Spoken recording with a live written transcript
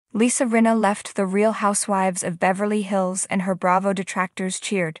Lisa Rinna left the Real Housewives of Beverly Hills and her Bravo detractors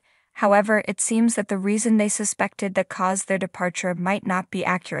cheered. However, it seems that the reason they suspected that caused their departure might not be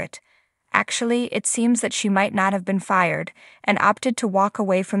accurate. Actually, it seems that she might not have been fired and opted to walk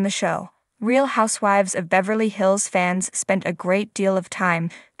away from the show. Real Housewives of Beverly Hills fans spent a great deal of time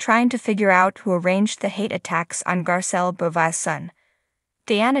trying to figure out who arranged the hate attacks on Garcelle Beauvais' son.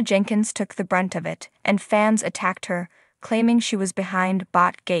 Diana Jenkins took the brunt of it, and fans attacked her, claiming she was behind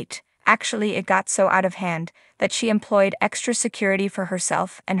Botgate. Actually, it got so out of hand that she employed extra security for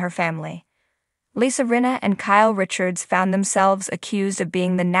herself and her family. Lisa Rinna and Kyle Richards found themselves accused of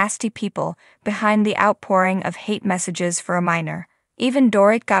being the nasty people behind the outpouring of hate messages for a minor. Even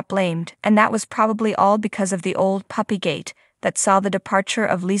Dorit got blamed, and that was probably all because of the old puppygate that saw the departure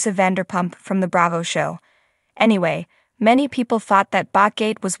of Lisa Vanderpump from the Bravo show. Anyway, many people thought that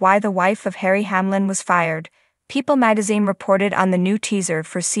Botgate was why the wife of Harry Hamlin was fired. People magazine reported on the new teaser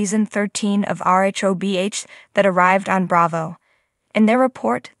for season 13 of Rhobh that arrived on Bravo. In their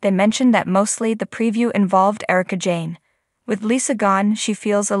report, they mentioned that mostly the preview involved Erika Jayne. With Lisa gone, she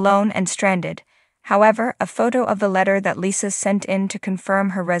feels alone and stranded. However, a photo of the letter that Lisa sent in to confirm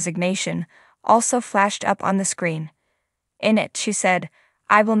her resignation also flashed up on the screen. In it, she said,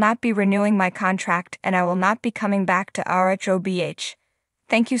 "I will not be renewing my contract and I will not be coming back to Rhobh.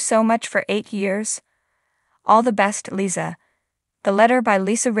 Thank you so much for 8 years. All the best, Lisa." The letter by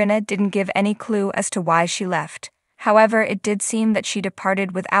Lisa Rinna didn't give any clue as to why she left. However, it did seem that she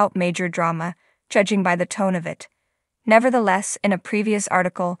departed without major drama, judging by the tone of it. Nevertheless, in a previous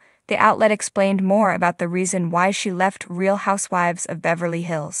article, the outlet explained more about the reason why she left Real Housewives of Beverly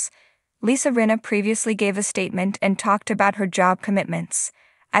Hills. Lisa Rinna previously gave a statement and talked about her job commitments.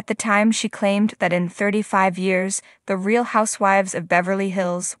 At the time, she claimed that in 35 years, the Real Housewives of Beverly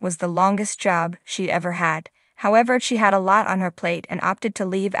Hills was the longest job she'd ever had. However, she had a lot on her plate and opted to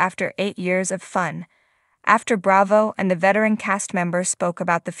leave after 8 years of fun. After Bravo and the veteran cast members spoke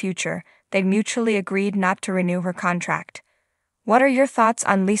about the future, they mutually agreed not to renew her contract. What are your thoughts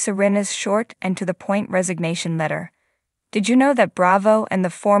on Lisa Rinna's short and to-the-point resignation letter? Did you know that Bravo and the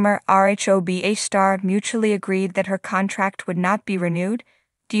former Rhobh star mutually agreed that her contract would not be renewed?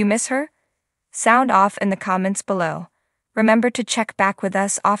 Do you miss her? Sound off in the comments below. Remember to check back with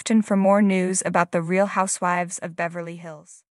us often for more news about the Real Housewives of Beverly Hills.